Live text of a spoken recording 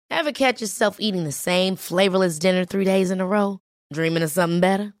Ever catch yourself eating the same flavorless dinner 3 days in a row? Dreaming of something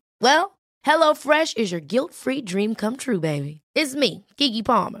better? Well, HelloFresh is your guilt-free dream come true, baby. It's me, Keke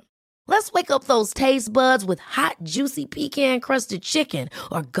Palmer. Let's wake up those taste buds with hot, juicy pecan-crusted chicken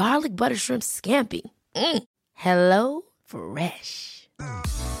or garlic butter shrimp scampi. Hello Fresh.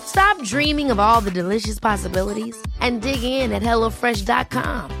 Stop dreaming of all the delicious possibilities and dig in at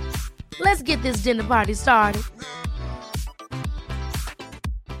HelloFresh.com. Let's get this dinner party started.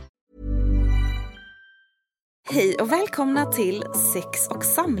 Hej och välkomna till Sex och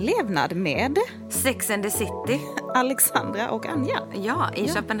samlevnad med Sex and the City. Alexandra och Anja. Ja, i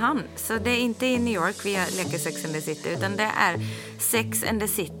Köpenhamn. Så det är inte i New York vi leker Sex and the City, utan det är Sex and the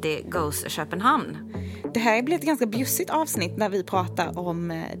City goes Köpenhamn. Det här blir ett ganska bjussigt avsnitt när vi pratar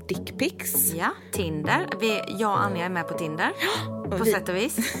om dickpics. Ja, Tinder. Jag och Anja är med på Tinder. På sätt och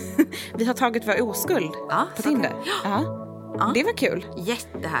vis. Vi har tagit vår oskuld på Tinder. Ja. Det var kul.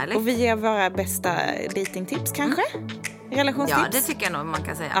 Jättehärligt. Och vi ger våra bästa datingtips kanske? Relationstips? Ja, det tycker jag nog man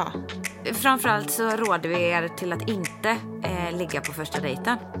kan säga. Ja. Framförallt så råder vi er till att inte ligga på första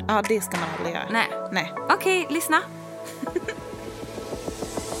dejten. Ja, det ska man aldrig göra. Nej. Okej, lyssna.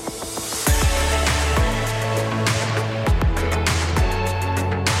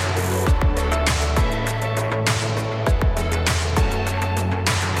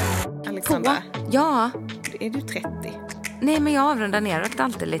 Alexandra. Ja. Är du 30? Nej, men jag avrundar neråt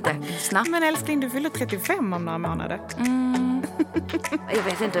alltid lite snabbt. Men älskling, du fyller 35 om några månader. Jag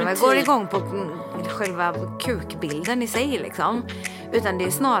vet inte om jag går igång på själva kukbilden i sig liksom. Utan det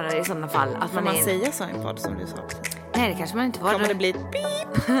är snarare i sådana fall att man säger så i en podd som du sa precis? Nej, det kanske man inte får. Kommer det bli ett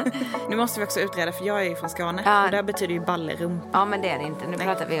pip? Nu måste vi också utreda, för jag är ju från Skåne. Ja. Och det betyder ju ballerum. Ja, men det är det inte. Nu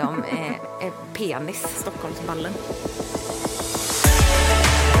pratar vi om penis. Stockholmsballen.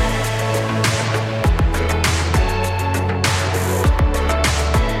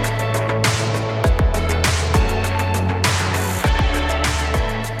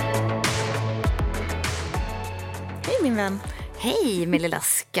 Min vän. Hej min lilla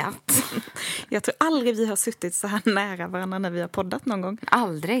skatt. Jag tror aldrig vi har suttit så här nära varandra när vi har poddat någon gång.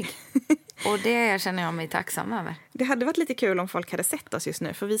 Aldrig. Och det känner jag mig tacksam över. Det hade varit lite kul om folk hade sett oss just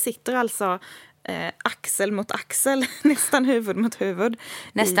nu. För vi sitter alltså axel mot axel, nästan huvud mot huvud.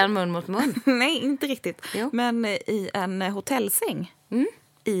 Nästan mun mot mun. Nej, inte riktigt. Jo. Men i en hotellsäng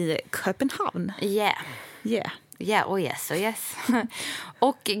i Köpenhamn. Yeah. Ja, och yes.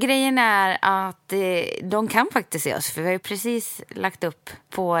 Och grejen är att de kan faktiskt se oss. För vi har ju precis lagt upp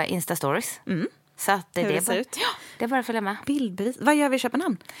på Insta-stories. Så att det är bara, ut? Ja, det är bara att följa med. Bildbevis. Vad gör vi i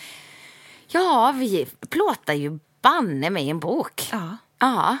Köpenhamn? Ja, vi plåtar ju banne med en bok.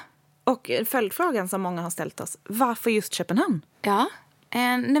 Ja. Och följdfrågan som många har ställt oss. Varför just Köpenhamn? Ja.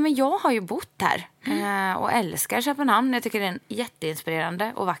 Nej, men jag har ju bott här och älskar Köpenhamn. Jag tycker det är en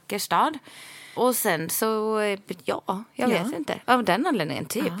jätteinspirerande och vacker stad. Och sen så, jag vet inte. Av den anledningen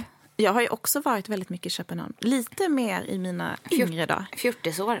typ. Ja. Jag har ju också varit väldigt mycket i Köpenhamn. Lite mer i mina yngre dagar.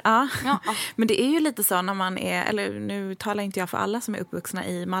 40 år. Ja. Men det är ju lite så när man är, eller nu talar inte jag för alla som är uppvuxna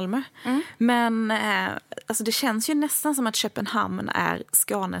i Malmö. Men alltså det känns ju nästan som att Köpenhamn är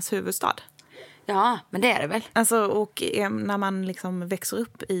Skånes huvudstad. Ja, men det är det väl. Alltså, och när man liksom växer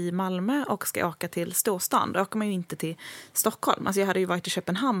upp i Malmö och ska åka till storstan, då åker man ju inte till Stockholm. Alltså jag hade ju varit i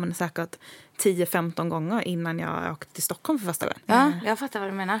Köpenhamn säkert 10-15 gånger innan jag åkte till Stockholm för första gången. Ja, jag fattar vad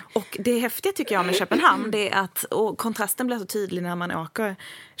du menar. Och det häftiga tycker jag med Köpenhamn, det är att och kontrasten blir så tydlig när man åker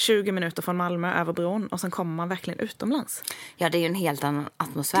 20 minuter från Malmö över bron och sen kommer man verkligen utomlands. Ja, det är ju en helt annan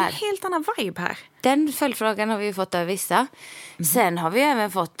atmosfär. Det är en helt annan vibe här. Den följdfrågan har vi ju fått av vissa. Sen har vi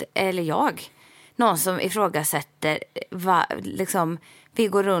även fått, eller någon som ifrågasätter liksom, vi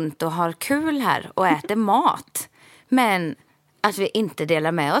går runt och har kul här och äter mat. Men att vi inte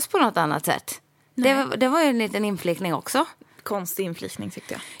delar med oss på något annat sätt. Det var ju en liten inflikning också. Konstig inflikning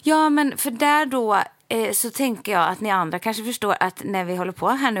tyckte jag. Ja, men för där då så tänker jag att ni andra kanske förstår att när vi håller på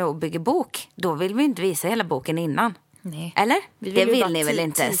här nu och bygger bok, då vill vi inte visa hela boken innan. Nej. Eller? Det vill ni väl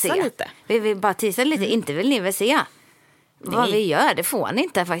inte se? Lite. Vi vill bara tisa lite, inte vill ni väl se? Nej. Vad vi gör, det får ni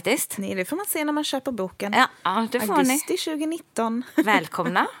inte faktiskt. Nej, det får man se när man köper boken. Ja, det får Augusti 2019.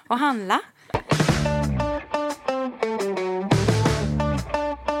 Välkomna och handla.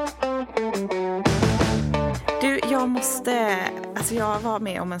 Du, jag var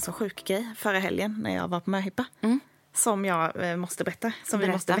med om en så sjuk grej förra helgen när jag var på möhippa. Som jag måste berätta. Vi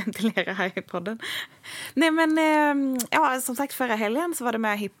måste ventilera här i podden. Nej men, som sagt förra helgen så var det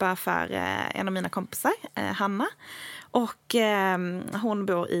möhippa för en av mina kompisar, Hanna. Och hon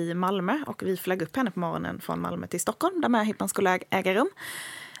bor i Malmö och vi flög upp henne på morgonen från Malmö till Stockholm där möhippan skulle äga rum.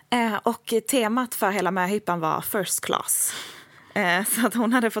 Och temat för hela möhippan var first class. Så att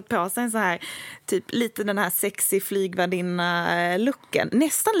hon hade fått på sig en så här, typ lite den här sexy flygvärdinna-looken.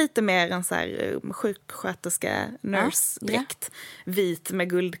 Nästan lite mer en så här sjuksköterska nurse-dräkt. Vit med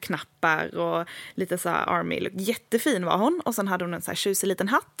guldknappar och lite så här army-look. Jättefin var hon. Och sen hade hon en så här tjusig liten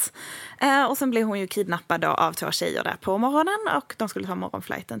hatt. Och sen blev hon ju kidnappad av 2 tjejer där på morgonen. Och de skulle ta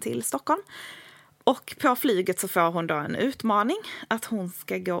morgonflighten till Stockholm. Och på flyget så får hon då en utmaning att hon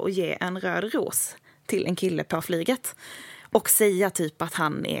ska gå och ge en röd ros till en kille på flyget. Och säga typ att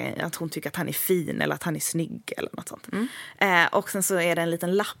hon tycker att han är fin eller att han är snygg eller något sånt. Och sen så är det en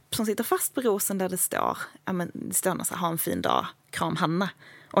liten lapp som sitter fast på rosen där det står, ha en fin dag, kram Hanna.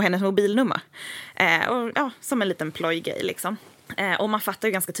 Och hennes mobilnummer. Som en liten plojgrej liksom. Och man fattar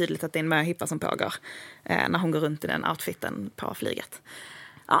ju ganska tydligt att det är en möhippa som pågår när hon går runt i den outfiten på flyget.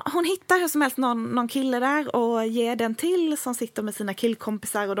 Ja, hon hittar hur som helst någon kille där och ger den till som sitter med sina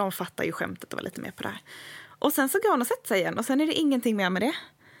killkompisar och de fattar ju skämtet och var lite mer på det här. Och sen så går hon och sätter sig igen och sen är det ingenting mer med det.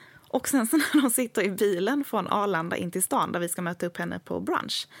 Och sen så när de sitter i bilen från Arlanda in till stan där vi ska möta upp henne på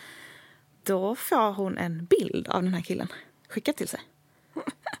brunch, då får hon en bild av den här killen skickad till sig.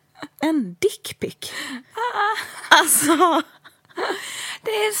 En dickpic. Alltså...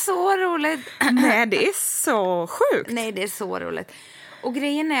 Det är så roligt. Nej, det är så sjukt. Nej, det är så roligt. Och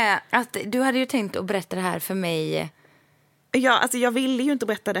grejen är att du hade ju tänkt att berätta det här för mig. Ja, alltså jag ville ju inte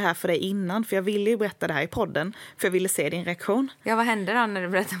berätta det här för dig innan. För jag ville ju berätta det här i podden. För jag ville se din reaktion. Ja, vad hände då när du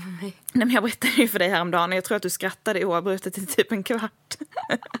berättade för mig? Nej, men jag berättade ju för dig häromdagen. Och jag tror att du skrattade oavbrutet i typ en kvart.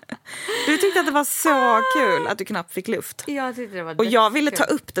 Du tyckte att det var så kul att du knappt fick luft. Jag tyckte det var och jag ville ta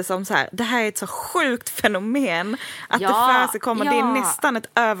upp det som så här. Det här är ett så sjukt fenomen. Att det förekommer. Det är nästan ett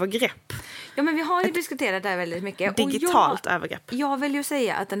övergrepp. Ja, men vi har ju diskuterat det här väldigt mycket. Digitalt övergrepp. Jag vill ju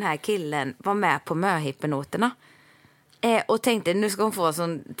säga att den här killen var med på möhippenoterna. Och tänkte, nu ska hon få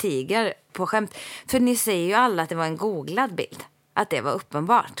sån tiger på skämt. För ni säger ju alla att det var en googlad bild. Att det var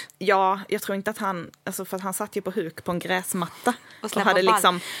uppenbart. Ja, jag tror inte att han... Alltså för att han satt ju på huk på en gräsmatta. Och hade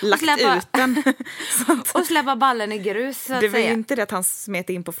liksom lagt ut den. Och släppa ballen i grus, så att det var säga. ju inte det att han smet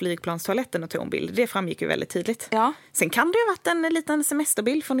in på flygplanstoaletten och tog en bild. Det framgick ju väldigt tydligt. Ja. Sen kan det ju ha varit en liten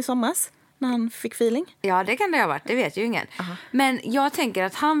semesterbild från i somras. När han fick feeling. Ja, det kan det ha varit. Det vet ju ingen. Aha. Men jag tänker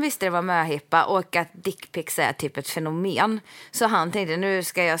att han visste det var möhippa och att dickpics är typ ett fenomen. Så han tänkte, nu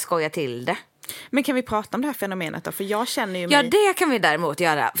ska jag skoja till det. Men kan vi prata om det här fenomenet då? För jag känner ju mig... Ja, det kan vi däremot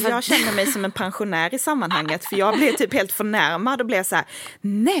göra. För... Jag känner mig som en pensionär i sammanhanget. För jag blev typ helt förnärmad och blev så här,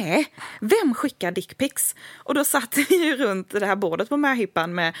 nej, vem skickar dickpics? Och då satt vi ju runt det här bordet på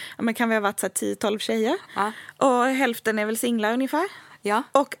möhippan med, men kan vi ha varit så här 10-12 tjejer? Ja. Och hälften är väl singlar ungefär. Ja.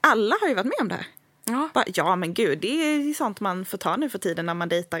 Och alla har ju varit med om det här. Ja. Bara, ja, men gud, det är sånt man får ta nu för tiden när man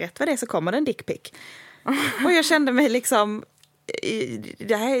dejtar. Rätt vad det är så kommer det en dickpic. Och jag kände mig liksom...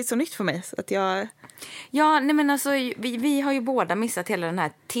 Det här är så nytt för mig så att jag... Ja, nej men alltså vi har ju båda missat hela den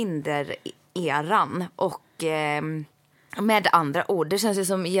här Tinder-eran och med andra ord, det känns ju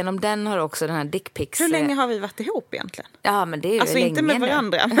som genom den har också den här dickpics... Hur länge har vi varit ihop egentligen? Ja, men det är ju alltså länge inte med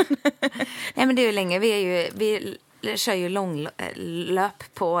varandra. Men... nej, men det är ju länge. Vi kör ju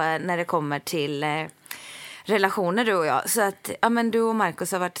långlöp på när det kommer till relationer, du och jag. Så att, ja, men du och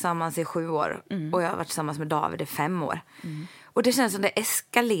Marcus har varit tillsammans i 7 år och jag har varit tillsammans med David i 5 år. Och det känns som det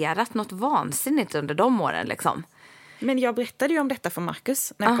eskalerat något vansinnigt under de åren liksom. Men jag berättade ju om detta för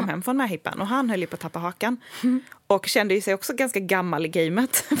Marcus när jag kom hem från möhippan och han höll ju på att tappa hakan. Och kände ju sig också ganska gammal i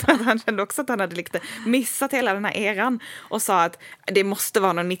gamet. För att han kände också att han hade lite missat hela den här eran och sa att det måste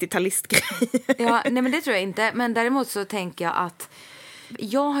vara någon 90-talistgrej. Ja, nej men det tror jag inte. Men däremot så tänker jag att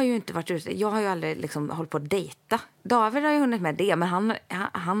jag har ju inte varit ute. Jag har ju aldrig liksom hållit på att dejta. David har ju hunnit med det, men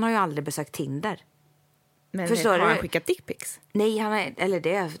han har ju aldrig besökt Tinder. Men har han skickat dickpics? Nej,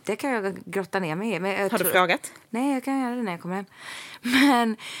 det kan jag grotta ner mig i. Men har du frågat? Nej, jag kan göra det när jag kommer hem.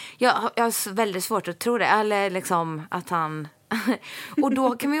 Men jag har väldigt svårt att tro det. Eller liksom att han... Och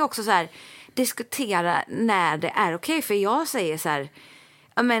då kan vi också så här diskutera när det är okej. För jag säger så här...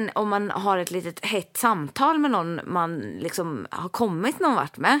 Men om man har ett litet hett samtal med någon man liksom har kommit någon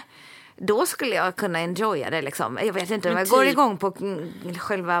vart med, då skulle jag kunna enjoya det liksom. Jag vet inte om jag går igång på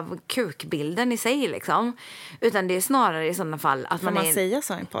själva kukbilden i sig liksom. Utan det är snarare i sådana fall att får man säga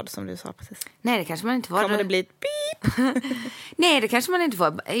så i en podd som du sa precis? Nej, det kanske man inte får. Kommer det bli ett beep? Nej, det kanske man inte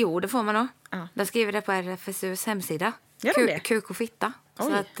får. Jo, det får man nog. Ja. De skriver det på RFSUs hemsida. Kuk och fitta. Oj.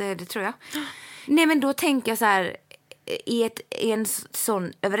 Så att det tror jag. Nej, men då tänker jag så här, i en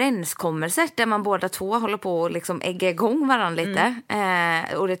sån överenskommelse där man båda två håller på att liksom ägga igång varandra lite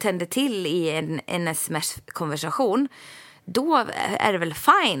och det tänder till i en sms-konversation, då är det väl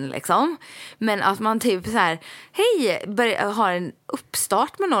fine liksom. Men att man typ så här, hej, har en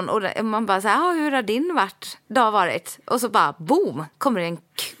uppstart med någon och man bara så här, hur har din dag varit? Och så bara, boom, kommer det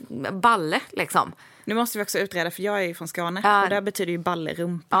en balle liksom. Nu måste vi också utreda, för jag är ju från Skåne. Och där betyder ju balle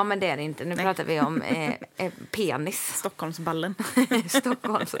rumpa. Ja, men det är det inte. Nu pratar vi om penis. Stockholmsballen.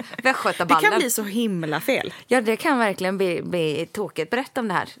 Västgötaballen. Det kan bli så himla fel. Ja, det kan verkligen bli tokigt. Berätta om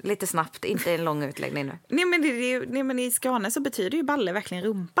det här lite snabbt, inte en lång utläggning nu. Nej, men i Skåne så betyder ju balle verkligen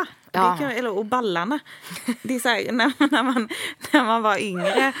rumpa. Ja. Och ballarna. Det är så här, när man var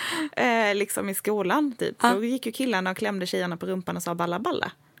yngre liksom i skolan typ, då gick ju killarna och klämde tjejerna på rumpan och sa balla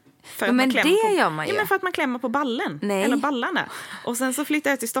balla. Men det gör man ju. Ja, men för att man klämmer på ballen. Nej. Eller ballarna. Och sen så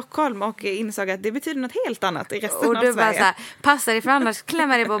flyttade jag till Stockholm och insåg att det betyder något helt annat i resten av Sverige. Och du bara så här, passar dig för annars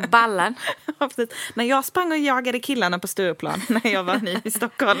klämmer dig på ballen. Ja, precis. När jag sprang och jagade killarna på Stureplan när jag var ny i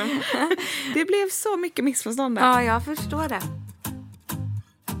Stockholm. Det blev så mycket missförstånd där. Ja, jag förstår det.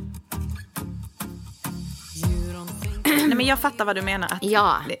 Nej, men jag fattar vad du menar. Att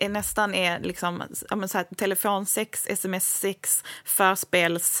det nästan är liksom, så här, telefonsex, sms-sex,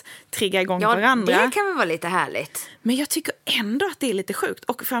 förspels, trigga igång varandra. Ja, det kan väl vara lite härligt. Men jag tycker ändå att det är lite sjukt.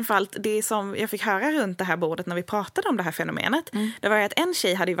 Och framförallt det som jag fick höra runt det här bordet när vi pratade om det här fenomenet. Det var ju att en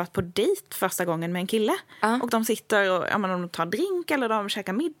tjej hade ju varit på dejt första gången med en kille. Och de sitter och de tar drink eller de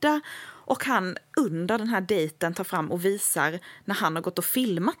käkar middag. Och han under den här dejten tar fram och visar när han har gått och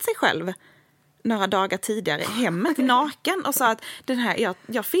filmat sig själv några dagar tidigare hemmet naken och sa att den här,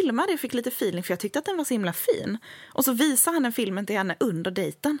 jag filmade och fick lite feeling för jag tyckte att den var så himla fin. Och så visar han den filmen till henne under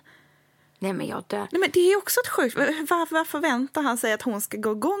dejten. Nej, men jag dör. Nej, men det är också ett sjukt. Varför förväntar han sig att hon ska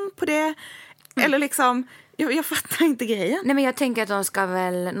gå igång på det? Eller liksom, jag fattar inte grejen. Nej, men jag tänker att de ska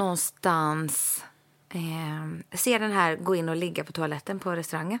väl någonstans se den här gå in och ligga på toaletten på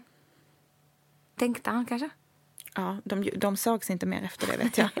restaurangen. Tänkte han kanske? Ja, de sågs inte mer efter det,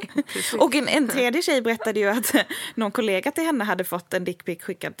 vet jag. Och en tredje tjej berättade ju att någon kollega till henne hade fått en dickpic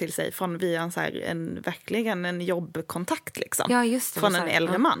skickad till sig från via verkligen en jobbkontakt liksom. Ja, just det, från en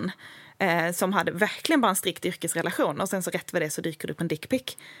äldre man. Som hade verkligen bara en strikt yrkesrelation. Och sen så rätt vad det så dyker det upp en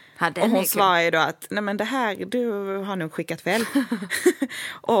dickpic. Och hon svarar ju då att nej men det här, du har nog skickat väl.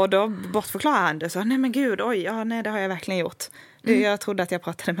 Och då bortförklarar han det så, nej men gud, oj, ja nej det har jag verkligen gjort. Jag trodde att jag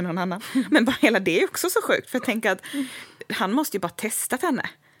pratade med någon annan. Men bara hela det är också så sjukt. För jag tänker att han måste ju bara testat henne.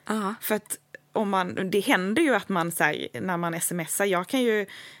 För att det händer ju att man så här, när man smsar, jag kan ju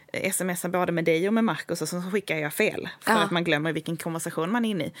smsa både med dig och med Marcus och så skickar jag fel. För att man glömmer vilken konversation man är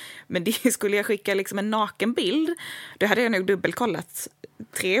inne i. Men det skulle jag skicka liksom en naken bild, då hade jag nog dubbelkollat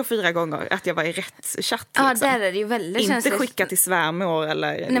 3 och 4 gånger att jag var i rätt chatt. Ja, liksom. där är det ju väldigt inte känsligt. Skicka till svärmor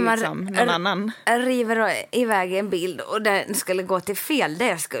eller liksom, någon annan. River iväg en bild och den skulle gå till fel.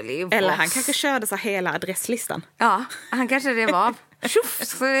 Det skulle ju eller han kanske körde så hela adresslistan. Ja, han kanske det var. Tjuff,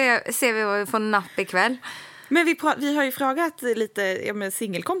 så ser vi vad vi får napp ikväll. Men vi har ju frågat lite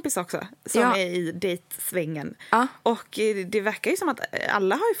singelkompis också som är i dejtsvängen. Och det verkar ju som att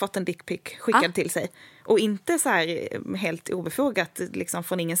alla har ju fått en dickpic skickad till sig. Och inte så här helt obefogat liksom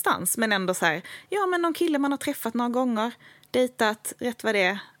från ingenstans. Men ändå så här, ja men någon kille man har träffat några gånger, dejtat, rätt vad det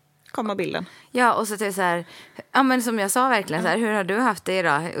är, kommer bilden. Ja, och så till så här, ja men som jag sa verkligen så här, hur har du haft det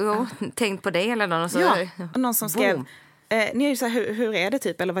idag? Jo, tänkt på dig eller någon. Och så, och någon som skrev, ni är ju så här, hur är det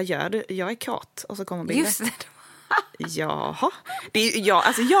typ, eller vad gör du? Jag är kåt, och så kommer bilden. Just det. Jaha.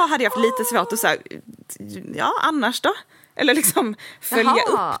 Jag hade haft lite svårt att säga, ja annars då? Eller liksom följa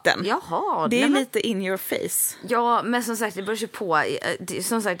upp den. Jaha, det är lite in your face. Ja, men som sagt, det beror ju på.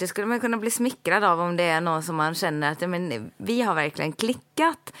 Som sagt, det skulle man kunna bli smickrad av om det är någon som man känner att men, vi har verkligen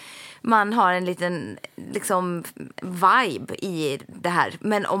klickat. Man har en liten liksom vibe i det här.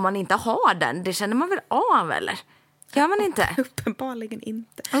 Men om man inte har den, det känner man väl av, eller? Gör man inte? Uppenbarligen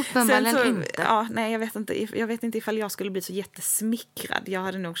inte. Inte. Ja, nej, jag vet inte ifall jag skulle bli så jättesmickrad.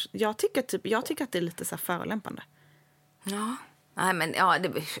 Jag tycker att det är lite så här förolämpande. Ja. Nej, men ja, det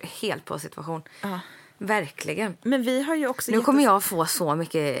blir helt på situation. Ja. Verkligen. Men vi har ju också nu kommer jag få så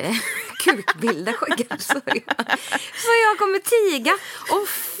mycket kukbilder skickade så jag kommer tiga och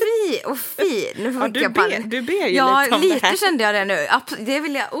fri. Nu får du ber ju ja, lite om lite det här. Kände jag det nu. Det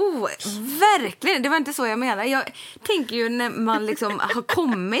vill jag. Verkligen. Det var inte så jag menar. Jag tänker ju när man liksom har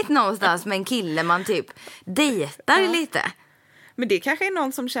kommit någonstans med en kille man typ dejtar lite. Men det kanske är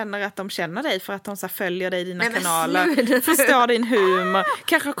någon som känner att de känner dig för att de så följer dig i dina kanaler, förstår din humor,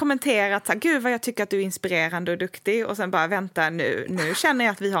 kanske har kommenterat så här, gud vad jag tycker att du är inspirerande och duktig, och sen bara vänta, nu känner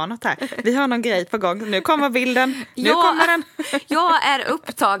jag att vi har något här. Vi har någon grej på gång. Nu kommer bilden. Nu kommer den. Jag är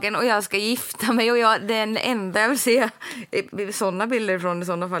upptagen och jag ska gifta mig, och den enda jag vill se sådana bilder från i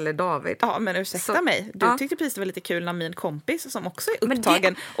sådana fall är David. Ja, men ursäkta mig. Du tyckte precis det var lite kul när min kompis som också är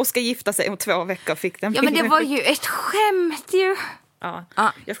upptagen och ska gifta sig om 2 veckor fick den bilden. Men det var ju ett skämt ju. Ja,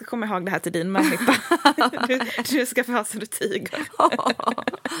 jag ska komma ihåg det här till din människa. Du ska få ha så du tiger.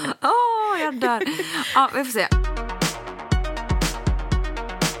 Jag dör. Ja, vi får se.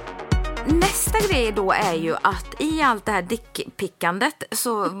 Nästa grej då är ju att i allt det här dickpickandet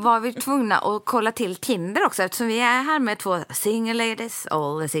så var vi tvungna att kolla till Tinder också, eftersom vi är här med 2 single ladies,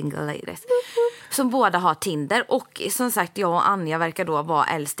 all the single ladies, som båda har Tinder. Och som sagt, jag och Anja verkar då vara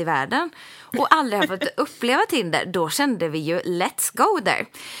äldst i världen och aldrig har fått uppleva Tinder. Då kände vi ju let's go there.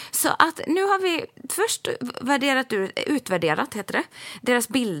 Så att nu har vi först utvärderat heter det, deras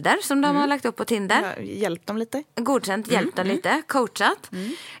bilder som de har lagt upp på Tinder. Hjälpt dem lite. Godkänt, hjälpt dem lite, coachat.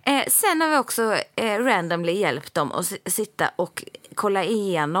 Sen har vi också randomly hjälpt dem att sitta och kolla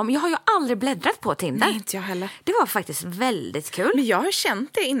igenom. Jag har ju aldrig bläddrat på Tinder. Nej, inte jag heller. Det var faktiskt väldigt kul. Men jag har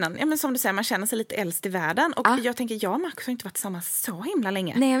känt det innan. Ja, men som du säger, man känner sig lite äldst i världen. Och jag tänker, jag och Marcus har inte varit tillsammans så himla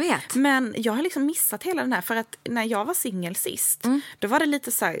länge. Nej, jag vet. Men jag har liksom missat hela den här. För att när jag var singel sist, då var det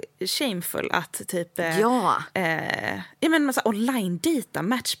lite så här shameful att typ... jag menar så här, online-data,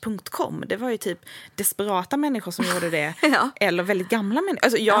 match.com. Det var ju typ desperata människor som gjorde det. Eller väldigt gamla människor.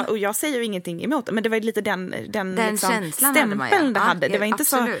 Alltså och jag säger ju ingenting emot det, men det var ju lite den liksom, stämpeln det hade. Det var inte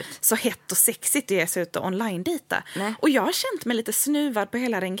så hett och sexigt att ge sig ut och online-data. Och jag har känt mig lite snuvad på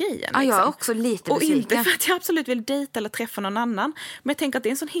hela den grejen. Liksom. Jag är också lite besviken. Och inte för att jag absolut vill dejta eller träffa någon annan. Men jag tänker att det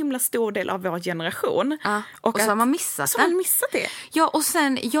är en sån himla stor del av vår generation. Och så har man missat det. Ja, och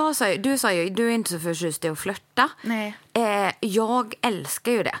sen, du sa ju, du är inte så förtjust i att flirta. Nej. Jag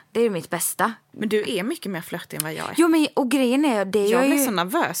älskar ju det. Det är ju mitt bästa. Men du är mycket mer flörtig än vad jag är. Jo, men och grejen är det. Jag blir så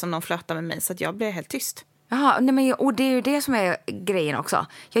nervös om någon flörtar med mig så att jag blir helt tyst. Jaha, nej, men och det är ju det som är grejen också.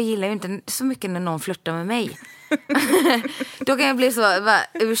 Jag gillar ju inte så mycket när någon flörtar med mig. Då kan jag bli så,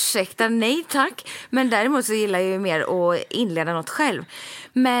 ursäkta, nej tack. Men däremot så gillar jag ju mer att inleda något själv.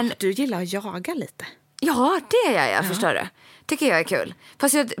 Men du gillar att jaga lite. Ja, det är jag förstår du. Tycker jag är kul.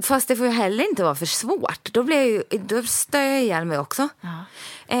 Fast det får ju heller inte vara för svårt. Då stör jag ihjäl mig också.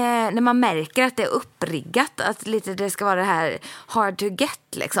 När man märker att det är uppriggat, att lite det ska vara det här hard to get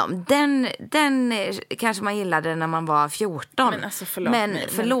liksom. Den kanske man gillade när man var 14. Men alltså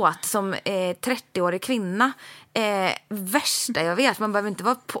förlåt. Som 30-årig kvinna, värsta jag vet. Man behöver inte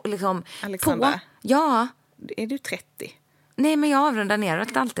vara liksom Alexandra, på. Ja. Är du 30? Nej, men jag avrundar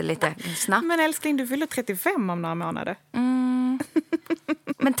neråt alltid lite snabbt. Men älskling, du fyller 35 om några månader.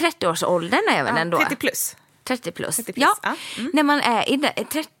 Men 30-årsåldern är väl ändå? 30 plus. 30 plus. Ja. När man är i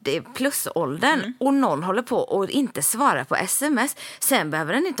 30-plus-åldern och någon håller på och inte svarar på sms, sen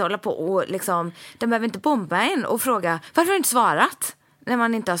behöver den inte hålla på och liksom, den behöver inte bomba en och fråga, varför har du inte svarat? När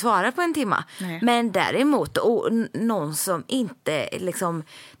man inte har svarat på en timme. Nej. Men däremot någon som inte liksom,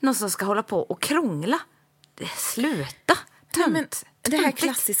 någon som ska hålla på och krångla. Sluta. Tömt. Det här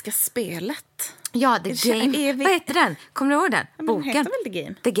klassiska spelet. Ja, The Game. Vad heter den? Kommer du ihåg den? Ja, boken? Den heter väl The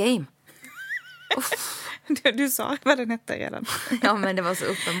Game? The Game. Du sa vad den hette redan. Ja, men det var så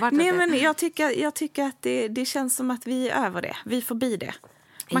uppenbart. Nej, men jag tycker att det känns som att vi är över det. Vi är förbi det.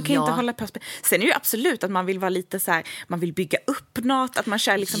 Man kan inte hålla på. Sen är det ju absolut att man vill vara lite så här, man vill bygga upp något, att man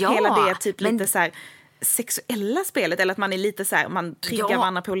kör liksom hela det typ lite så här sexuella spelet, eller att man är lite så här, man triggar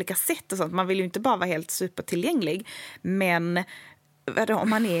varandra på olika sätt och sånt. Man vill ju inte bara vara helt supertillgänglig, men om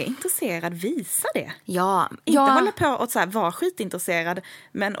man är intresserad, visa det. Ja. Inte hålla på och så här, vara skitintresserad,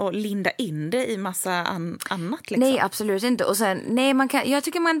 men att linda in det i massa annat. Liksom. Nej, absolut inte. Och sen, jag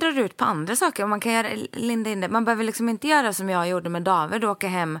tycker man drar ut på andra saker. Man kan linda in det. Man behöver liksom inte göra som jag gjorde med David, åka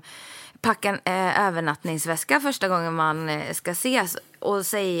hem, packa en övernattningsväska första gången man ska ses och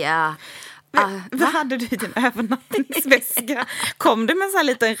säga... Vad hade du i din övernattningsväska? Kom du med en sån här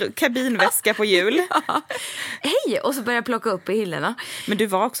liten kabinväska på jul? Ja. Hej! Och så började jag plocka upp i hyllorna. Men du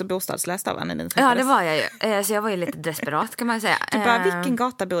var också bostadslös då, när ni träffades? Ja, det var jag ju. Så jag var ju lite desperat, kan man säga. Du bara, vilken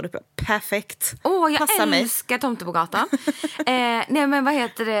gata bor du på? Perfekt. Jag älskar Tomtebogatan. Nej, men vad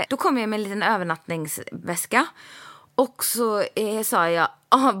heter det? Då kom jag med en liten övernattningsväska. Och så sa jag,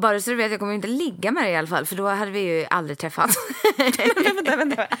 bara så du vet, jag kommer inte ligga med dig i alla fall, för då hade vi ju aldrig träffats.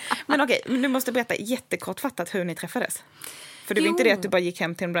 vänta. Men okej, du måste berätta jättekortfattat hur ni träffades. För det var inte det att du bara gick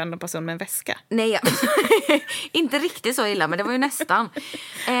hem till en random person med en väska? Nej, inte riktigt så illa, men det var ju nästan.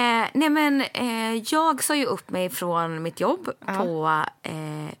 Jag sa ju upp mig från mitt jobb på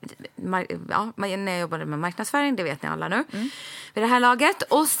när jag jobbade med marknadsföring, det vet ni alla nu vid det här laget.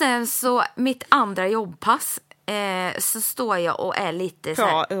 Och sen så mitt andra jobbpass så står jag och är lite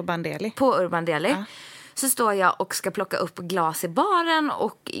på Urban Deli. Ja. Så står jag och ska plocka upp glas i baren,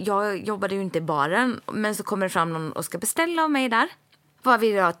 och jag jobbade ju inte i baren, men så kommer det fram någon och ska beställa av mig där. Vad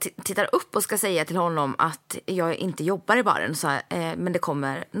vi då tittar upp och ska säga till honom att jag inte jobbar i baren, så, men det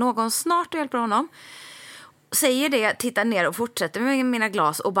kommer någon snart och hjälper honom. Säger det, tittar ner och fortsätter med mina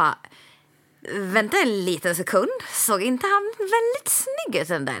glas och bara, vänta en liten sekund, såg inte han väldigt snygg ut,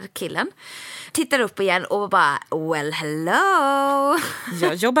 den där killen? Tittar upp igen och bara, well hello.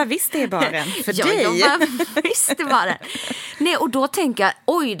 Jag jobbar visst i baren för jag dig. Jag jobbar visst i baren. Nej, och då tänker jag,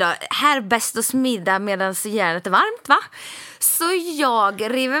 oj då, här bäst att smida medan järnet är varmt, va? Så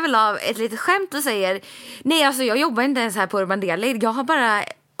jag river väl av ett litet skämt och säger, nej alltså jag jobbar inte ens här på Urban Deli. Jag har bara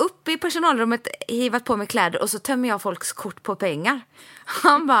upp i personalrummet hivat på mig kläder och så tömmer jag folks kort på pengar.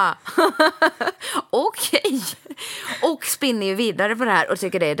 Han bara, okej. Och spinner ju vidare på det här och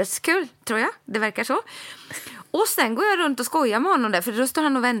tycker det är dödskul, tror jag. Det verkar så. Och sen går jag runt och skojar med honom där, för då står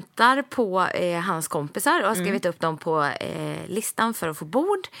han och väntar på hans kompisar och har skrivit upp dem på listan för att få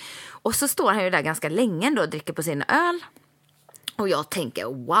bord. Och så står han ju där ganska länge då och dricker på sin öl. Och jag tänker,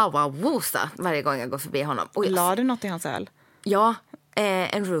 wow, varje gång jag går förbi honom. Och la du något i hans öl? Ja,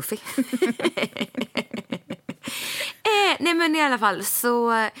 en roofie. Nej, men i alla fall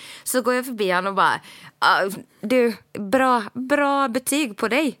så går jag förbi honom och bara, du, bra betyg på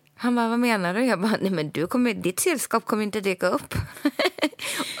dig. Han bara, vad menar du? Jag bara, nej men ditt sällskap kommer inte dyka upp.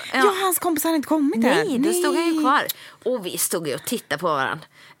 Ja, hans kompis har inte kommit här. Nej, då stod han ju kvar. Och vi stod ju och tittade på varandra.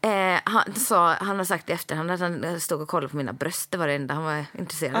 Han har sagt i efterhand att han stod och kollade på mina bröst. Det var det enda han var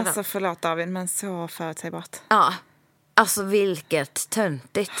intresserad av. Alltså förlåt David, men så förutsägbart. Ja, alltså vilket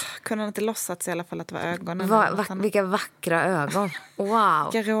töntigt. Kunde han inte låtsats i alla fall att det var ögonen? Vilka vackra ögon. Wow.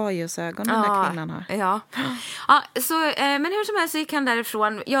 Vilka rådjursögon den där kvinnan har. Ja, så, men hur som helst så gick han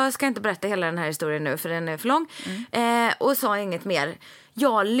därifrån. Jag ska inte berätta hela den här historien nu för den är för lång. Och sa inget mer.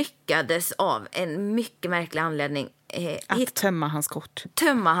 Jag lyckades av en mycket märklig anledning att tömma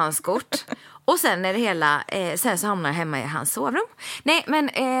hans kort. Och sen är det hela sen så hamnar jag hemma i hans sovrum. Nej, men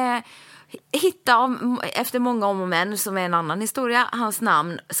efter många om och men, som är en annan historia, hans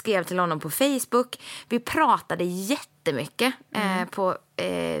namn, skrev till honom på Facebook. Vi pratade jättemycket på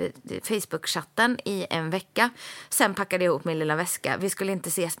Facebook-chatten i en vecka. Sen packade jag ihop min lilla väska. Vi skulle inte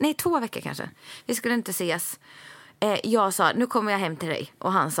ses, 2 veckor kanske. Vi skulle inte ses. Jag sa, nu kommer jag hem till dig.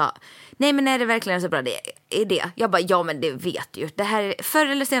 Och han sa, nej men är det verkligen så bra idé? Jag bara, ja men det vet ju. Det här, förr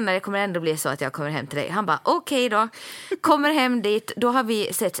eller senare kommer det ändå bli så att jag kommer hem till dig. Han bara, okej då. Kommer hem dit. Då har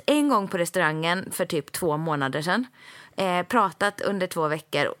vi sett en gång på restaurangen för typ 2 månader sedan. Pratat under 2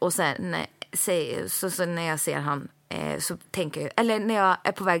 veckor. Och sen så när jag ser han så tänker jag, eller när jag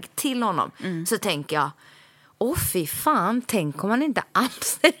är på väg till honom så tänker jag, fy fan, tänk om han inte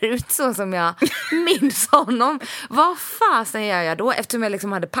alls ser ut så som jag minns honom. Vad fasen gör jag då? Eftersom jag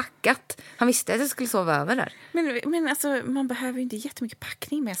liksom hade packat. Han visste att jag skulle sova över där. Men alltså, man behöver ju inte jättemycket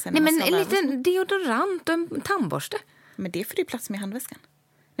packning med sig. Nej, men en liten deodorant och en tandborste. Men det får du plats med i handväskan.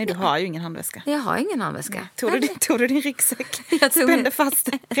 Nej, du har ju ingen handväska. Jag har ingen handväska. Tog du din ryggsäck? Spände fast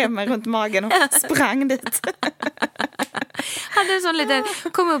remmen runt magen och sprang dit. Hade en sån liten,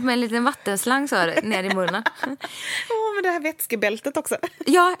 kom upp med en liten vattenslang så ner i munnen. Men det här vätskebältet också.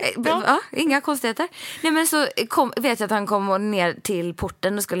 Ja, inga konstigheter. Nej, men så vet jag att han kom ner till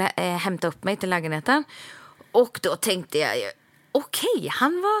porten och skulle hämta upp mig till lägenheten. Och då tänkte jag ju, okej,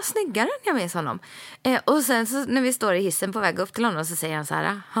 han var snyggare än jag minns honom. Och sen så när vi står i hissen på väg upp till honom så säger han så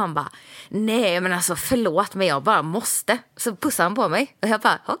här, han bara, nej men alltså förlåt men jag bara måste. Så pussar han på mig och jag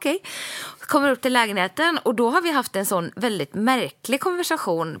bara, okej. Kommer upp till lägenheten och då har vi haft en sån väldigt märklig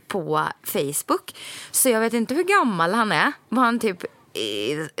konversation på Facebook. Så jag vet inte hur gammal han är.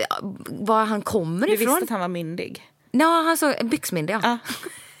 Var han kommer ifrån. Du visste att han var myndig? Ja, han såg byxmyndig, ja.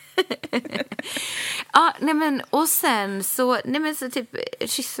 Ja, nej men och sen så typ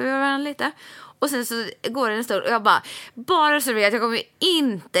kysser vi varandra lite. Och sen så går det en stund och jag bara så vet att jag kommer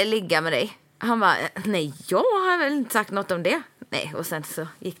inte ligga med dig. Han bara, nej jag har väl inte sagt något om det. Nej, och sen så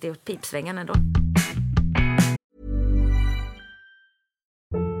gick det åt pipsvängen ändå.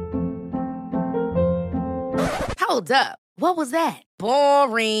 Hold up. What was that?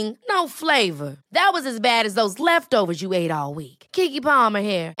 Boring. No flavor. That was as bad as those leftovers you ate all week. Keke Palmer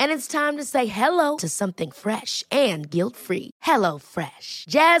here, and it's time to say hello to something fresh and guilt-free. Hello Fresh.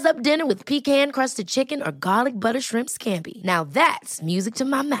 Jazz up dinner with pecan-crusted chicken or garlic butter shrimp scampi. Now that's music to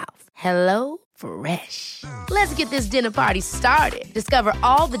my mouth. Hello Fresh. Let's get this dinner party started. Discover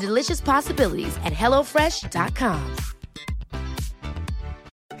all the delicious possibilities at hellofresh.com.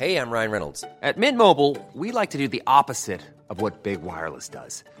 Hey, I'm Ryan Reynolds. At Mint Mobile, we like to do the opposite of what Big Wireless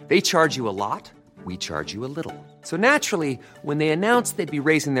does. They charge you a lot, we charge you a little. So naturally, when they announced they'd be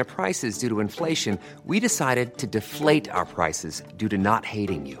raising their prices due to inflation, we decided to deflate our prices due to not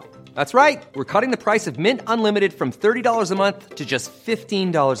hating you. That's right. We're cutting the price of Mint Unlimited from $30 a month to just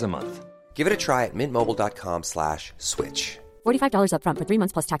 $15 a month. Give it a try at mintmobile.com/switch. $45 up front for 3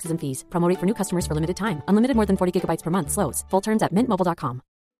 months plus taxes and fees. Promo rate for new customers for limited time. Unlimited more than 40 gigabytes per month. Slows full terms at mintmobile.com.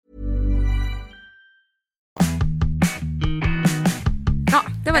 Ja,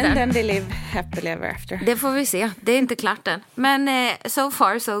 det var And den. then they live happily ever after. Det får vi se. Det är inte klart än. Men so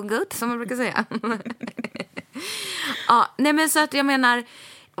far so good, som man brukar säga. Ja, nej men så att jag menar,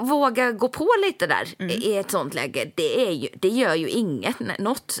 våga gå på lite där i ett sånt läge. Det gör ju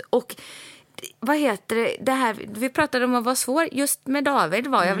något. Och vad heter det här, vi pratade om att vara svår. Just med David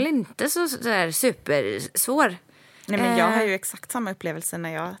var jag väl inte så där supersvår. Nej, men jag har ju exakt samma upplevelse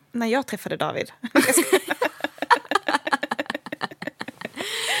när jag träffade David.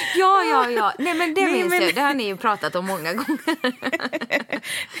 Ja. Nej, men det minns jag. Det har ni ju pratat om många gånger.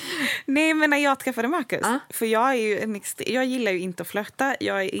 Nej, men när jag träffade Marcus. För jag är ju jag gillar ju inte att flirta.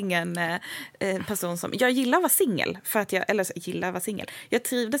 Jag är ingen person som... Jag gillar att vara singel. Jag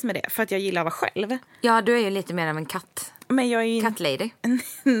trivdes med det för att jag gillar att vara själv. Ja, du är ju lite mer av en katt. Men jag är ju... Kattlady.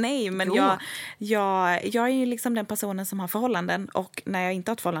 Nej, men jag är ju liksom den personen som har förhållanden. Och när jag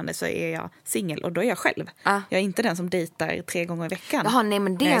inte har ett förhållande så är jag singel. Och då är jag själv. Jag är inte den som dejtar 3 gånger i veckan. Jaha, nej,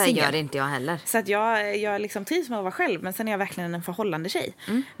 men det gör inte jag heller. Så att jag liksom trivs med att vara själv. Men sen är jag verkligen en förhållande tjej.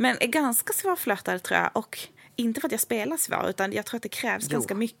 Men är ganska svårflörtad, tror jag. Och inte för att jag spelar svår, utan jag tror att det krävs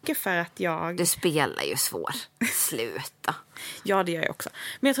ganska mycket för att jag... Du spelar ju svår. Sluta. Ja, det gör jag också.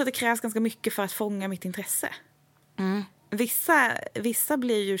 Men jag tror att det krävs ganska mycket för att fånga mitt intresse. Vissa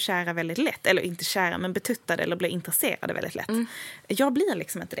blir ju kära väldigt lätt. Eller inte kära, men betuttade eller blir intresserade väldigt lätt. Jag blir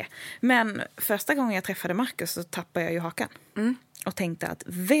liksom inte det. Men första gången jag träffade Marcus så tappade jag ju hakan. Och tänkte att,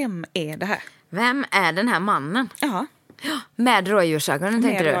 vem är det här? Vem är den här mannen? Ja. Med rådjursögonen,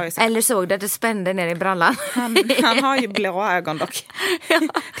 tänkte du? Eller såg du att det spände ner i brallan? Han har ju blå ögon dock. Det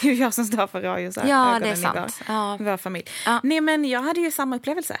är ju jag som står för rådjursögonen. Ja, det är sant. Vår familj. Nej, men jag hade ju samma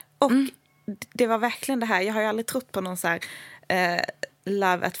upplevelse. Och det var verkligen det här. Jag har ju aldrig trott på någon så här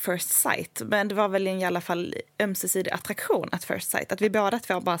love at first sight. Men det var väl i alla fall ömsesidig attraktion at first sight. Att vi båda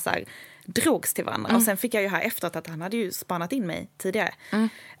två bara så här drogs till varandra. Och sen fick jag ju här efteråt att han hade ju spanat in mig tidigare.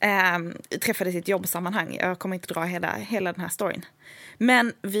 Träffade sitt jobbsammanhang. Jag kommer inte dra hela den här storyn.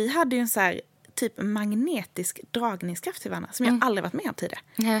 Men vi hade ju en så här typ magnetisk dragningskraft till varandra som jag aldrig varit med om tidigare.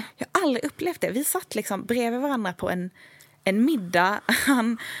 Jag har aldrig upplevt det. Vi satt liksom bredvid varandra på en middag.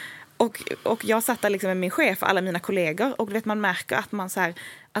 Och jag satt där liksom med min chef och alla mina kollegor. Och du vet, man märker att man så här,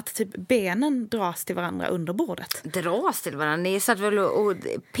 att typ benen dras till varandra under bordet. Dras till varandra? Ni satt väl och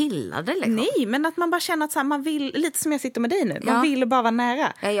pillade liksom? Nej, men att man bara känner att så här, man vill, lite som jag sitter med dig nu. Man vill bara vara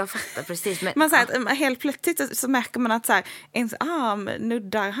nära. Ja, jag fattar precis. Men, man så här, helt plötsligt så märker man att så här, ens arm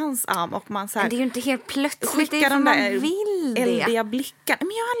nuddar hans arm. Och man så här, men det är ju inte helt plötsligt. Skickar det är de man där vill det. eldiga blickar.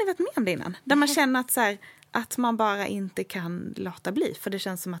 Men jag har aldrig varit med om det innan. Där man känner att så här, att man bara inte kan låta bli. För det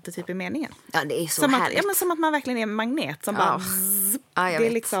känns som att det typ är meningen. Ja, det är så som härligt. Men som att man verkligen är en magnet. Som bara... det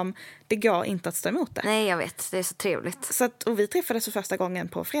är liksom... Det går inte att stå emot det. Nej, jag vet. Det är så trevligt. Så att, och vi träffades för första gången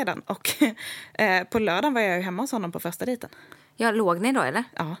på fredagen. Och på lördagen var jag ju hemma hos honom på första dejten. Ja, låg ni då, eller?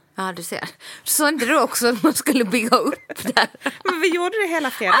 Ja. Ja, du ser. Så inte du också att man skulle bygga upp där? Men vi gjorde det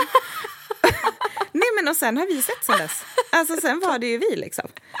hela fredagen. Nej, men och sen har vi sett sen dess. Alltså sen var det ju vi liksom.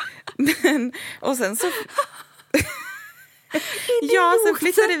 Men, och sen så... sen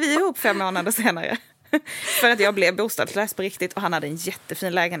flyttade vi ihop 5 månader senare. För att jag blev bostadslös på riktigt. Och han hade en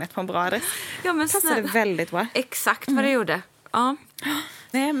jättefin lägenhet på en bra adress. Ja, men passade väldigt bra. Exakt vad det gjorde. Ja.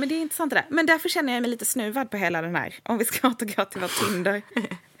 Nej, men det är intressant det där. Men därför känner jag mig lite snuvad på hela den här. Om vi ska återgå till vår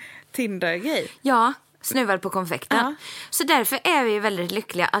Tinder-grej. Ja, snuvad på konfekten. Ja. Så därför är vi väldigt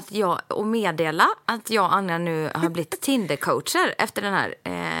lyckliga att och meddela att jag och Anja nu har blivit Tinder-coacher efter den här.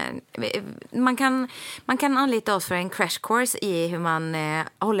 Man kan anlita oss för en crash course i hur man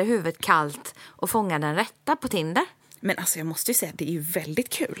håller huvudet kallt och fångar den rätta på Tinder. Men alltså jag måste ju säga att det är ju väldigt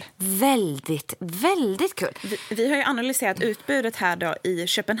kul. Väldigt, väldigt kul. Vi har ju analyserat utbudet här då i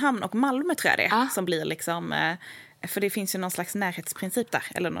Köpenhamn och Malmö, tror jag det är, som blir liksom För det finns ju någon slags närhetsprincip där,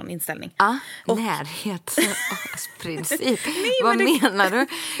 eller någon inställning. Ja, närhetsprincip. Vad menar du?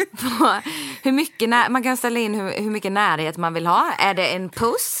 Hur mycket man kan ställa in hur mycket närhet man vill ha? Är det en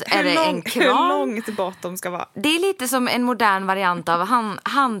puss? Är det en kram? Hur långt bort de ska vara? Det är lite som en modern variant av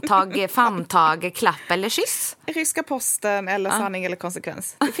handtag, famntag, klapp eller kyss. Ryska posten eller sanning eller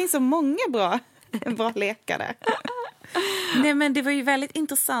konsekvens. Det finns så många bra lekar där. Nej, men det var ju väldigt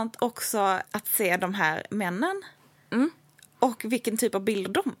intressant också att se de här männen. Och vilken typ av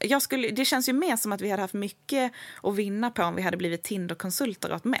bilder det känns ju mer som att vi hade haft mycket att vinna på om vi hade blivit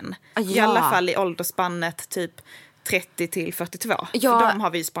Tinder-konsulter åt män. Ja. I alla fall i åldersspannet typ 30 till 42. Ja. För de har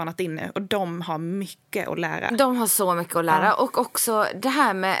vi spanat in nu och de har mycket att lära. De har så mycket att lära. Och också det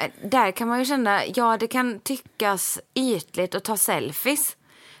här med, där kan man ju känna, ja det kan tyckas ytligt att ta selfies.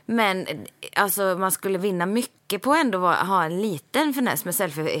 Men alltså, man skulle vinna mycket på ändå ha en liten finess med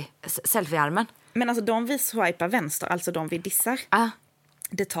selfie-armen. Men alltså de vi swipar vänster, alltså de vi dissar,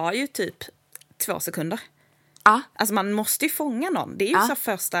 det tar ju typ 2 sekunder. Alltså man måste ju fånga någon. Det är ju så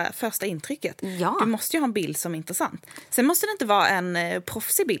första intrycket. Ja. Du måste ju ha en bild som är intressant. Sen måste det inte vara en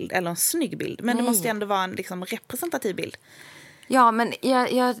proffsig bild eller en snygg bild. Men det måste ju ändå vara en liksom, representativ bild. Ja, men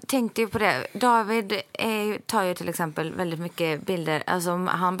jag tänkte ju på det. David tar ju till exempel väldigt mycket bilder. Alltså om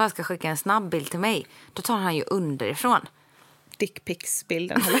han bara ska skicka en snabb bild till mig, då tar han ju underifrån.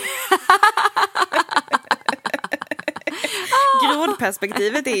 Dickpics-bilden, eller?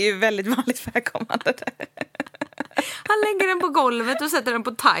 Grodperspektivet är ju väldigt vanligt förekommande. Han lägger den på golvet och sätter den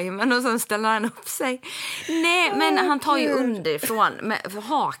på timern och sen ställer han upp sig. Nej, men han tar ju underifrån med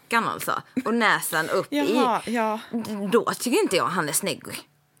hakan alltså och näsan upp Ja. Då tycker inte jag han är snygg.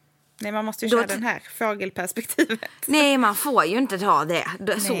 Nej, man måste ju köra den här fågelperspektivet. Nej, man får ju inte ta det.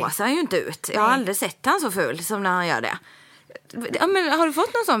 Så ser han ju inte ut. Jag har aldrig sett han så ful som när han gör det. Ja, men har du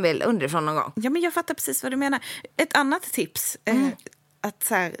fått någon sån bild underifrån någon gång? Ja, men jag fattar precis vad du menar. Ett annat tips, att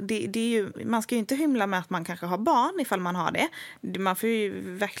så här, det är ju, man ska ju inte hymla med att man kanske har barn ifall man har det. Man får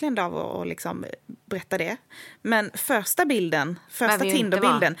ju verkligen av att liksom berätta det. Men första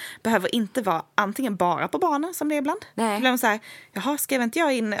Tinder-bilden behöver inte vara antingen bara på barnen som det är ibland. Nej. För så här, jaha, skrev inte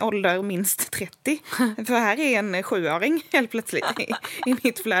jag in ålder minst 30? För här är en 7-åring helt plötsligt i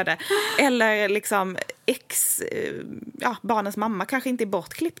mitt flöde. Eller liksom barnens mamma kanske inte är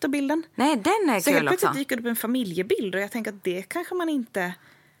bortklippt av bilden. Nej, den är så kul helt plötsligt också. dyker det upp en familjebild och jag tänker att det kanske man inte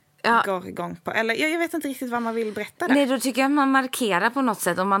går igång på. Eller jag vet inte riktigt vad man vill berätta där. Nej, då tycker jag att man markerar på något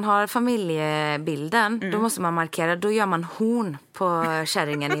sätt. Om man har familjebilden, då måste man markera. Då gör man horn på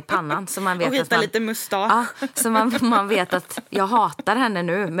kärringen i pannan. Så man vet och rita lite mustasch. Ja, så man vet att jag hatar henne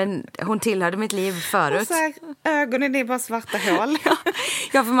nu, men hon tillhörde mitt liv förut. Och så här, ögonen är bara svarta hål.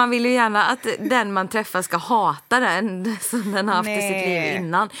 Ja, för man vill ju gärna att den man träffar ska hata den som den har haft i sitt liv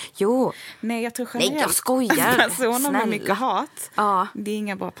innan. Jo. Nej, jag tror generellt. Nej, jag skojar. Personer med mycket hat, det är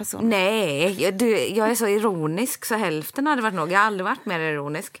inga bra personer. Nej, jag är så ironisk så hälften hade varit nog. Jag har aldrig varit mer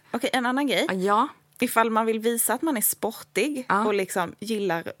ironisk. Okej, en annan grej. Ja. Ifall man vill visa att man är sportig och liksom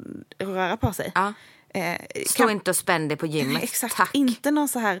gillar att röra på sig. Stå inte och spänn dig på gymmet. Exakt. Tack. Inte någon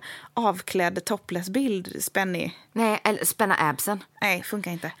så här avklädd topless-bild spännig. Nej, eller spänna absen. Nej,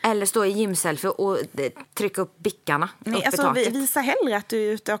 funkar inte. Eller stå i gymselfie och trycka upp bickarna. Nej, alltså visa hellre att du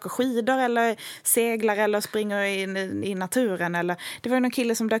är ute och åker skidor eller seglar eller springer i naturen. Eller, det var ju någon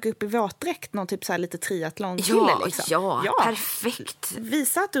kille som dök upp i våtdräkt, någon typ så här lite triathlon-kille. Liksom. Ja, perfekt.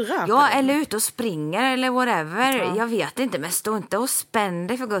 Visa att du rör på Ja, dig. eller ute och springer eller whatever. Ja. Jag vet inte, men stå inte och spänn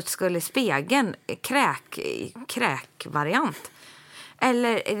dig för guds skull i spegeln. Kräkvariant.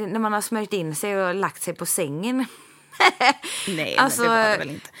 Eller när man har smörjt in sig och lagt sig på sängen. Nej, alltså, men det var det väl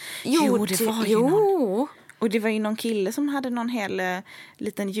inte. Jo, det var ju någon. Och det var ju någon kille som hade någon hel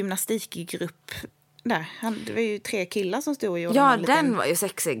liten gymnastikgrupp där. Det var ju 3 killar som stod och gjorde ja, den var ju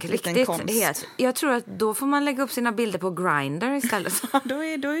sexig. Riktigt konst. Jag tror att då får man lägga upp sina bilder på Grindr istället. då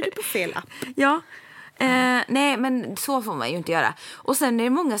är du på fel app. Ja. Nej, men så får man ju inte göra. Och sen är det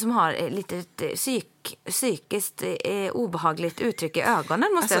många som har lite psykiskt obehagligt uttryck i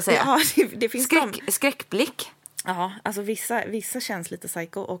ögonen, måste jag säga. Ja, det finns skräckblick. Ja, alltså vissa känns lite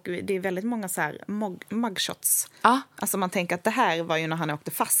psycho och det är väldigt många så här mugshots. Ja. Alltså man tänker att det här var ju när han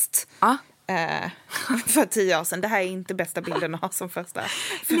åkte fast. Ja. För 10 år sedan. Det här är inte bästa bilden att ha som första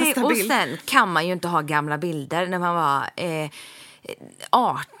Nej, och bild. sen kan man ju inte ha gamla bilder när man var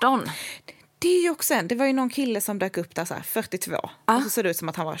 18. Det är ju också det var ju någon kille som dök upp där så här 42. Och så ser det ut som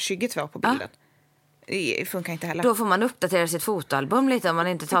att han var 22 på bilden. Det funkar inte heller. Då får man uppdatera sitt fotoalbum lite. Om man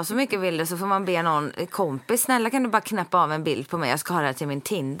inte tar så mycket bilder så får man be någon kompis, snälla kan du bara knäppa av en bild på mig, jag ska ha det till min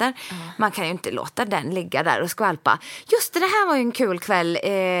Tinder. Man kan ju inte låta den ligga där och skvalpa. Just det här var ju en kul kväll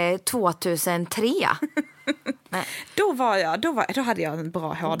 2003. Nej. Då hade jag en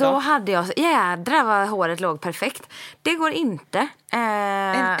bra hårdag. Då hade jag... Jädra vad håret låg perfekt. Det går inte.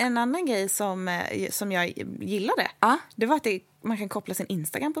 En annan grej som jag gillade, det var att man kan koppla sin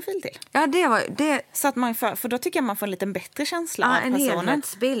Instagram-profil till. Ja, det var... Det... Så att för då tycker jag man får en lite bättre känsla av en personen.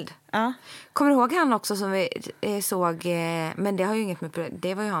 helhetsbild. Ja. Kommer du ihåg han också som vi såg... Men det har ju inget med...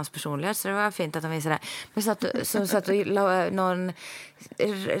 Det var ju hans personlighet, så det var fint att han visade det. Men som satt och la någon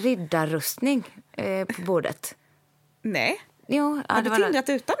riddarrustning på bordet. Nej. Jo, har du tindrat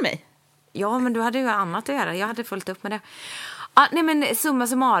utan mig? Ja, men du hade ju annat att göra. Jag hade fullt upp med det. Ja, nej, men summa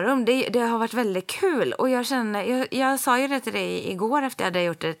summarum, det har varit väldigt kul. Och jag känner, jag sa ju det till dig igår efter jag hade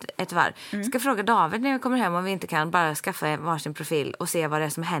gjort ett varv. Ska fråga David när jag kommer hem om vi inte kan bara skaffa varsin profil och se vad det är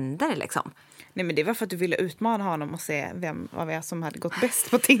som händer liksom. Nej, men det var för att du ville utmana honom och se vem av er som hade gått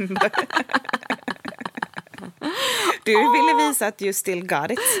bäst på Tinder. Du ville visa att you still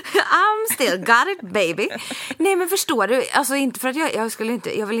got it. I'm still got it, baby. Nej, men förstår du? Alltså inte för att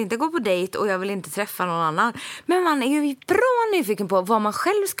jag vill inte gå på dejt och jag vill inte träffa någon annan. Men man är ju bra nyfiken på vad man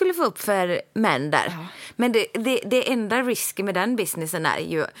själv skulle få upp för män där. Ja. Men det enda risken med den businessen är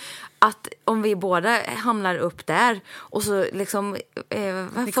ju att om vi båda hamnar upp där och så liksom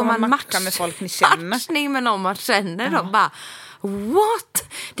får man matcha med folk ni känner. Matchning med någon man känner då bara...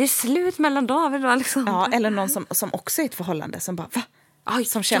 What? Det är slut mellan David och Alexander. Ja, eller någon som också är ett förhållande som bara, va? Oj,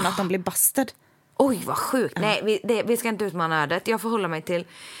 som känner att de blir busted. Oj, vad sjukt. Nej, vi ska inte utmana ödet. Jag får hålla mig till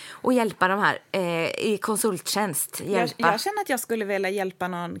och hjälpa de här i konsulttjänst. Jag känner att jag skulle vilja hjälpa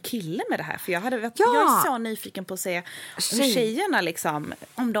någon kille med det här. För jag är så nyfiken på att se hur tjejerna liksom,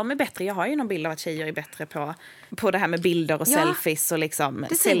 om de är bättre. Jag har ju någon bild av att tjejer är bättre på det här med bilder och selfies och liksom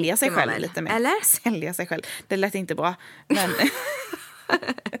sälja sig själv lite mer. Eller? Sälja sig själv. Det lät inte bra, men...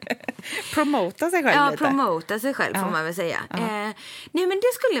 promota sig själv lite. Ja, promota sig själv får man väl säga. Nej, men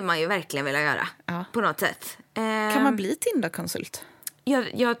det skulle man ju verkligen vilja göra på något sätt. Kan man bli Tinder-konsult?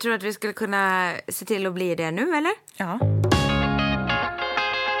 Jag tror att vi skulle kunna se till att bli det nu, eller? Ja.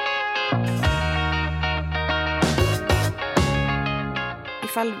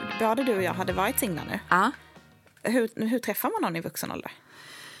 Ifall både du och jag hade varit singlar nu, hur träffar man någon i vuxen ålder?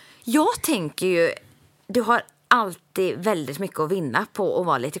 Jag tänker ju, du har alltid väldigt mycket att vinna på att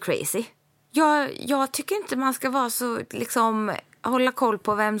vara lite crazy. Jag tycker inte man ska vara så liksom... hålla koll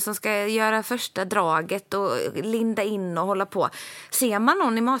på vem som ska göra första draget och linda in och hålla på. Ser man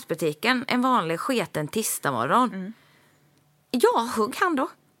någon i matbutiken en vanlig sketen tisdagsmorgon, hugg han då.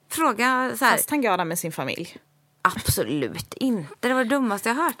 Fråga så här. Fast han gör det med sin familj. Absolut inte. Det var det dummaste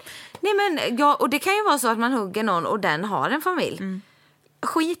jag hört. Nej, men och det kan ju vara så att man hugger någon och den har en familj.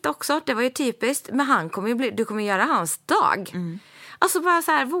 Skit också, det var ju typiskt. Men du kommer göra hans dag. Alltså bara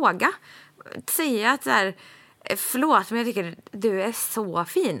så här, våga säga att så här, förlåt, men jag tycker du är så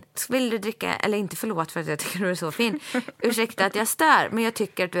fin. Vill du dricka, eller inte förlåt för att jag tycker du är så fin. Ursäkta att jag stör, men jag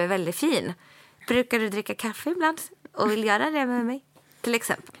tycker att du är väldigt fin. Brukar du dricka kaffe ibland och vill göra det med mig? Till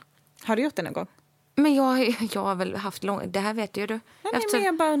exempel. Har du gjort det någon gång? Men jag har väl haft det här vet ju du. Nej, men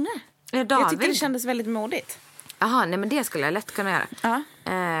jag bara undrar. Jag tycker det kändes väldigt modigt. Jaha, nej men det skulle jag lätt kunna göra. Ja.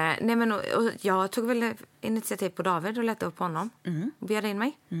 Nej men och jag tog väl initiativ på David och lät upp honom. Och bjöd in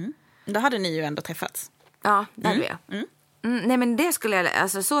mig. Då hade ni ju ändå träffats. Ja, det hade jag. Nej men det skulle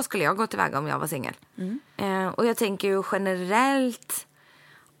så skulle jag gå tillväga om jag var singel. Och jag tänker ju generellt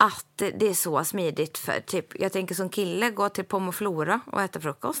att det är så smidigt för typ, jag tänker som kille gå till Pomoflora och äta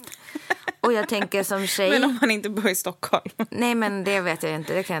frukost. Och jag tänker som tjej... Men om man inte bor i Stockholm. Nej, men det vet jag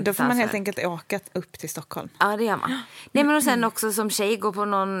inte. Det kan jag då får man helt enkelt åka upp till Stockholm. Ja, det gör man. Nej, men och sen också som tjej gå på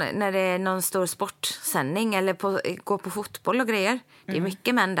när det är någon stor sportsändning eller gå på fotboll och grejer. Det är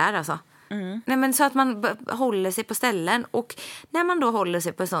mycket män där alltså. Nej, men så att man håller sig på ställen. Och när man då håller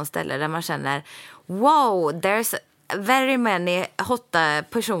sig på ett sånt ställe där man känner wow, there's very many hotta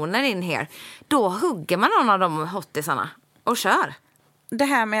personer in here. Då hugger man någon av de hottisarna och kör. Det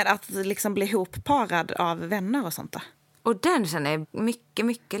här med att liksom bli ihopparad av vänner och sånt där. Och den känner jag mycket,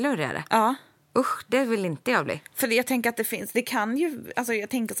 mycket lurigare. Ja. Usch, det vill inte jag bli. För jag tänker att det kan ju, alltså jag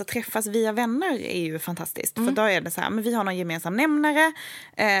tänker så att träffas via vänner är ju fantastiskt. För då är det så här, men vi har någon gemensam nämnare.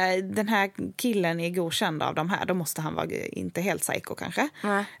 Den här killen är godkänd av de här, då måste han vara inte helt psycho kanske.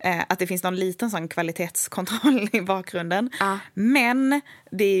 Att det finns någon liten sån kvalitetskontroll i bakgrunden. Men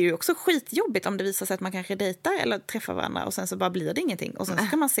det är ju också skitjobbigt om det visar sig att man kanske dejtar eller träffar varandra och sen så bara blir det ingenting. Och sen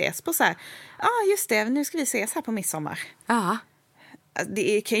ska man ses på så här, just det, nu ska vi ses här på midsommar. Ja.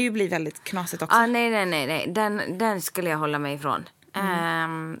 Det kan ju bli väldigt knasigt också. Nej. Den skulle jag hålla mig ifrån.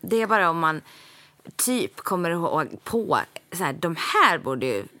 Det är bara om man typ kommer ihåg på så här, de här borde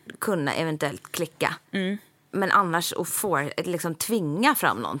ju kunna eventuellt klicka. Men annars och får liksom tvinga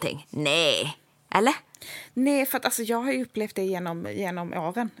fram någonting. Nej, Eller? Nej, för att alltså, jag har ju upplevt det genom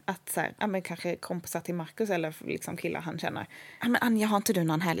åren. Att så här, ja, men kanske kompisar till Marcus eller liksom killar han känner. Ja, men Anja, har inte du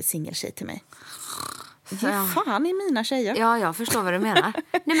någon härlig singeltjej till mig? Ge fan i mina tjejer. Ja, jag förstår vad du menar.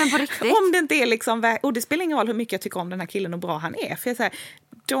 Nej, men på riktigt. Om det inte är liksom, och det spelar ingen roll hur mycket jag tycker om den här killen och bra han är. För jag säger,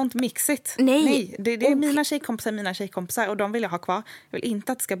 don't mix it. Nej. Det är mina tjejkompisar och de vill jag ha kvar. Jag vill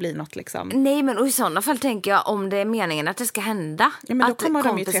inte att det ska bli något liksom. Nej, men och i sådana fall tänker jag om det är meningen att det ska hända. Ja, men då att kommer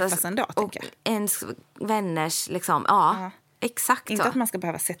de ju träffas en dag, och tänker jag. ens vänners liksom, ja. Exakt inte så. Att man ska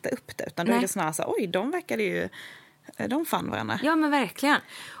behöva sätta upp det, utan då är det snarare så, oj, de verkade ju, de fann varandra. Ja, men verkligen.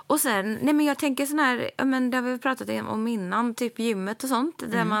 Och sen, nej men jag tänker sån här, men det har vi pratat om innan, typ gymmet och sånt,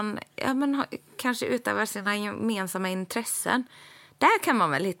 där man kanske utövar sina gemensamma intressen. Där kan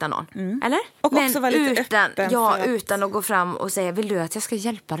man väl hitta någon, eller? Och men också vara lite öppen utan att gå fram och säga, vill du att jag ska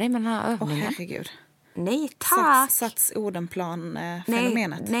hjälpa dig med den här övningen? Herregud. Nej, tack. Sats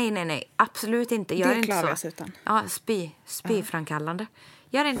Odenplan-fenomenet. Nej. Absolut inte. Gör det inte klarar så. jag utan. Ja, spyframkallande.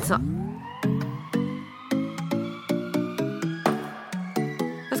 Gör inte så.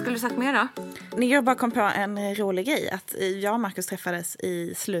 Vad skulle du sagt mer då? Jag bara kom på en rolig grej. Att jag och Marcus träffades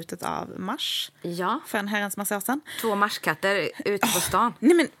i slutet av mars. Ja. För en herrans massa år sedan. 2 marskatter ute på stan.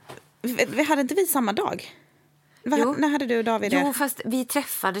 Nej, men vi hade inte vi samma dag? När hade du och David det? Jo, fast vi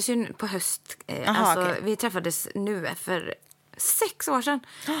träffades ju på höst. Okay. Vi träffades nu för 6 år sedan.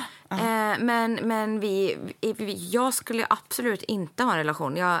 Men jag skulle absolut inte ha en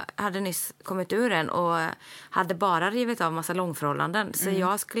relation. Jag hade nyss kommit ur den och hade bara rivit av massa långförhållanden. Så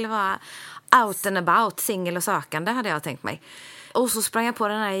jag skulle vara out and about, singel och sökande hade jag tänkt mig. Och så sprang jag på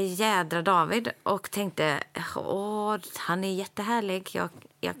den här jädra David och tänkte, han är jättehärlig.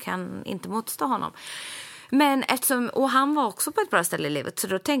 Jag kan inte motstå honom. Men och han var också på ett bra ställe i livet, så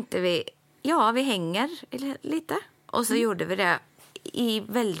då tänkte vi, vi hänger lite. Och så gjorde vi det i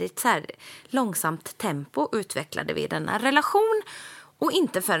väldigt så här långsamt tempo, utvecklade vi denna relation. Och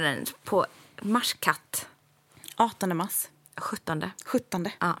inte förrän på marskatt. 18 mars. 17.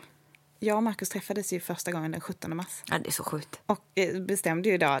 Ja. Jag och Marcus träffades ju första gången den 17 mars. Ja, det är så sjukt. Och bestämde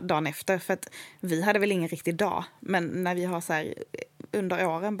ju dagen efter, för att vi hade väl ingen riktig dag. Men när vi har så här under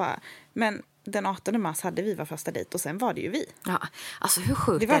åren bara, men den 18 mars hade vi vår första dejt och sen var det ju vi. Ja, alltså hur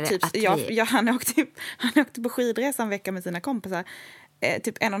sjukt det var är det typ, att han åkte på skidresa en vecka med sina kompisar.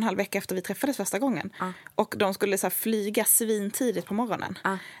 Typ 1,5 vecka efter vi träffades första gången. Och de skulle så här flyga svintidigt på morgonen.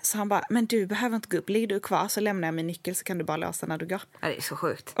 Så han bara, men du behöver inte gå upp. Ligger du kvar så lämnar jag min nyckel så kan du bara låsa när du går. Ja, det är så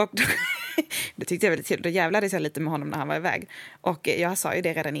sjukt. Och då, det tyckte jag väldigt kul. Då jävlades jag lite med honom när han var iväg. Och jag sa ju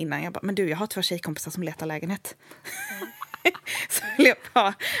det redan innan. Jag bara, men du, jag har 2 tjejkompisar som letar lägenhet. Så höll jag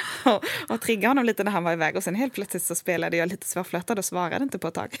på och trigga honom lite när han var iväg. Och sen helt plötsligt så spelade jag lite svårflörtad och svarade inte på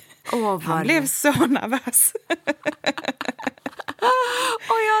ett tag. Han blev så nervös.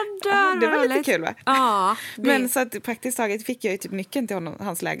 Jag dör. Det var lite kul, va? Ja. Men så att praktiskt taget fick jag ju typ nyckeln till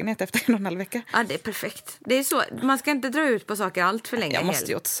hans lägenhet efter 1,5 vecka. Ja, det är perfekt. Det är så, man ska inte dra ut på saker allt för länge. Jag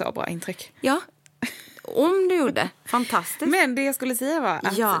måste gjort så bra intryck. Ja, om du gjorde. Fantastiskt. Men det jag skulle säga var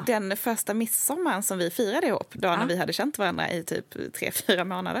att den första midsommaren som vi firade ihop, då när vi hade känt varandra i typ 3-4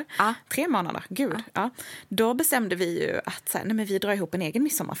 månader. 3 månader, gud. Ja. Då bestämde vi ju att så här, nej, men vi drar ihop en egen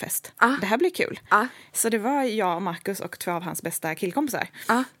midsommarfest. Det här blir kul. Så det var jag och Marcus och 2 av hans bästa killkompisar.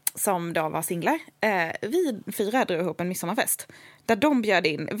 Som då var singlar. Vi 4 drog ihop en midsommarfest. Där de bjöd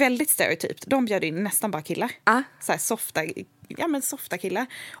in, väldigt stereotypt, de bjöd in nästan bara killar. Så här softa killar.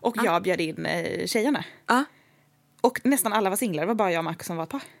 Och jag bjöd in tjejerna. Och nästan alla var singlar, det var bara jag och Marcus som var ett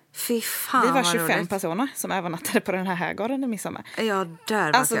par. Fy fan, vi var 25 personer som övernattade på den här herrgården i midsommar. Jag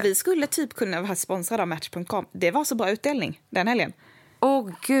dör. Alltså vi skulle typ kunna vara sponsrade av Match.com. Det var så bra utdelning den helgen.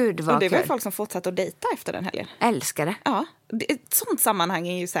 Gud vad och det var kul. Folk som fortsatte att dejta efter den helgen. Älskar det. Ja, ett sånt sammanhang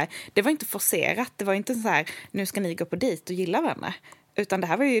är ju så här, det var inte forcerat. Det var inte så här, nu ska ni gå på dejt och gilla varandra. Utan det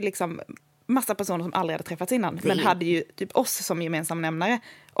här var ju liksom massa personer som aldrig hade träffats innan. Men hade ju typ oss som gemensam nämnare.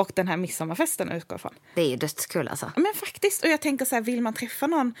 Och den här midsommarfesten utgår från. Det är ju dödskul alltså. Men faktiskt, och jag tänker så här, vill man träffa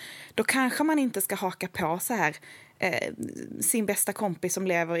någon, då kanske man inte ska haka på så här sin bästa kompis som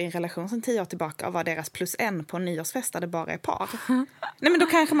lever i en relation sedan 10 år tillbaka och var deras +1 på en nyårsfest där det bara är par. Nej, men då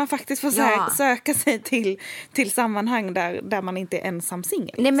kanske man faktiskt får så här, söka sig till sammanhang där man inte är ensam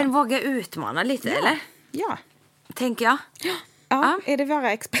singel. Nej, men våga utmana lite, eller? Ja. Tänker jag. Ja. Är det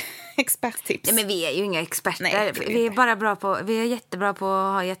våra experttips? Nej, men vi är ju inga experter. Nej, vi är jättebra på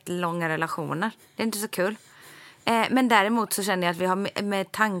att ha jättelånga relationer. Det är inte så kul. Men däremot så känner jag att vi har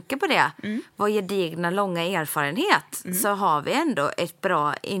med tanke på det, vår gedigna långa erfarenhet, så har vi ändå ett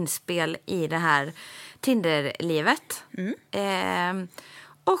bra inspel i det här Tinder-livet.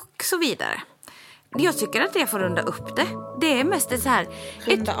 Och så vidare. Jag tycker att det får runda upp det. Det är mest ett så här...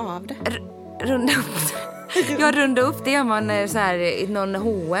 Runda av det? runda upp. Jag runda upp, det gör man så här i någon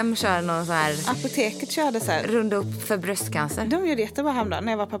H&M kör någon så här. Apoteket körde så här. Runda upp för bröstcancer. De gjorde jättebra häromdagen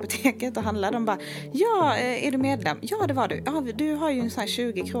när jag var på apoteket och handlade. De bara, ja, är du medlem? Ja, det var du. Ja, du har ju en sån här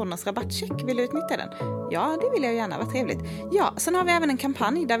 20 kronors rabattcheck. Vill du utnyttja den? Ja, det vill jag gärna. Vad trevligt. Ja, sen har vi även en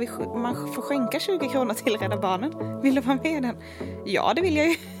kampanj där man får skänka 20 kronor till Rädda Barnen. Vill du vara med i den? Ja, det vill jag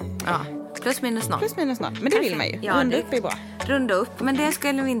ju. Ja, plus minus noll. Plus minus noll. Men det vill man ju. Ja, runda upp är bra. Runda upp, men det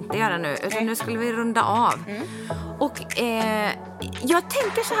skulle vi inte göra nu. Utan nu skulle vi runda av. Och jag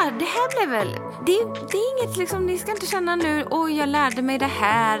tänker så här, det här blev väl... Det är inget liksom, ni ska inte känna nu, jag lärde mig det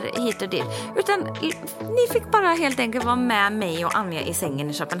här hit och dit. Utan ni fick bara helt enkelt vara med mig och Anja i sängen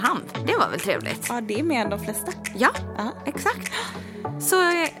i Köpenhamn. Det var väl trevligt? Ja, det är mer än de flesta. Ja, exakt. Så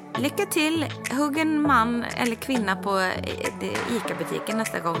lycka till, hugg en man eller kvinna på ICA-butiken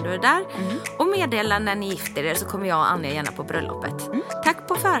nästa gång du är där. Och meddela när ni gifter er, så kommer jag och Anja gärna på bröllopet. Tack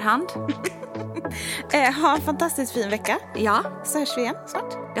på förhand. Ha en fantastiskt fin vecka. Ja. Så hörs vi igen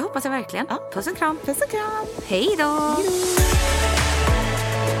snart. Det hoppas jag verkligen. Ja. Puss och kram. Puss och kram. Hej då.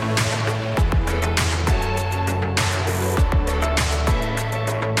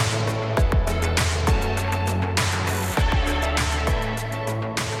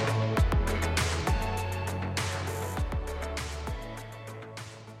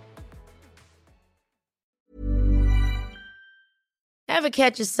 Ever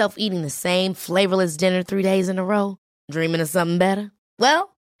catch yourself eating the same flavorless dinner 3 days in a row? Dreaming of something better?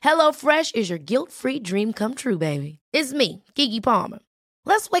 Well, HelloFresh is your guilt-free dream come true, baby. It's me, Keke Palmer.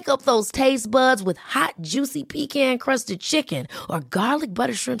 Let's wake up those taste buds with hot, juicy pecan-crusted chicken or garlic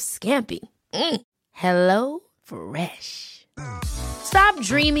butter shrimp scampi. Hello Fresh. Stop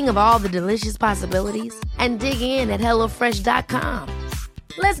dreaming of all the delicious possibilities and dig in at HelloFresh.com.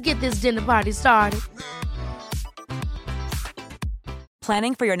 Let's get this dinner party started.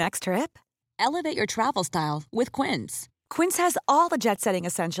 Planning for your next trip? Elevate your travel style with Quince. Quince has all the jet-setting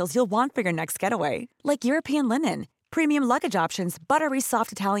essentials you'll want for your next getaway, like European linen, premium luggage options, buttery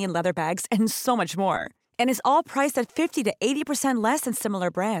soft Italian leather bags, and so much more. And is all priced at 50 to 80% less than similar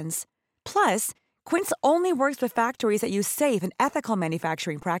brands. Plus, Quince only works with factories that use safe and ethical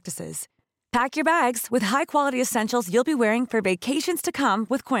manufacturing practices. Pack your bags with high-quality essentials you'll be wearing for vacations to come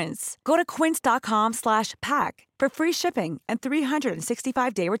with Quince. Go to quince.com/pack for free shipping and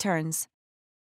 365-day returns.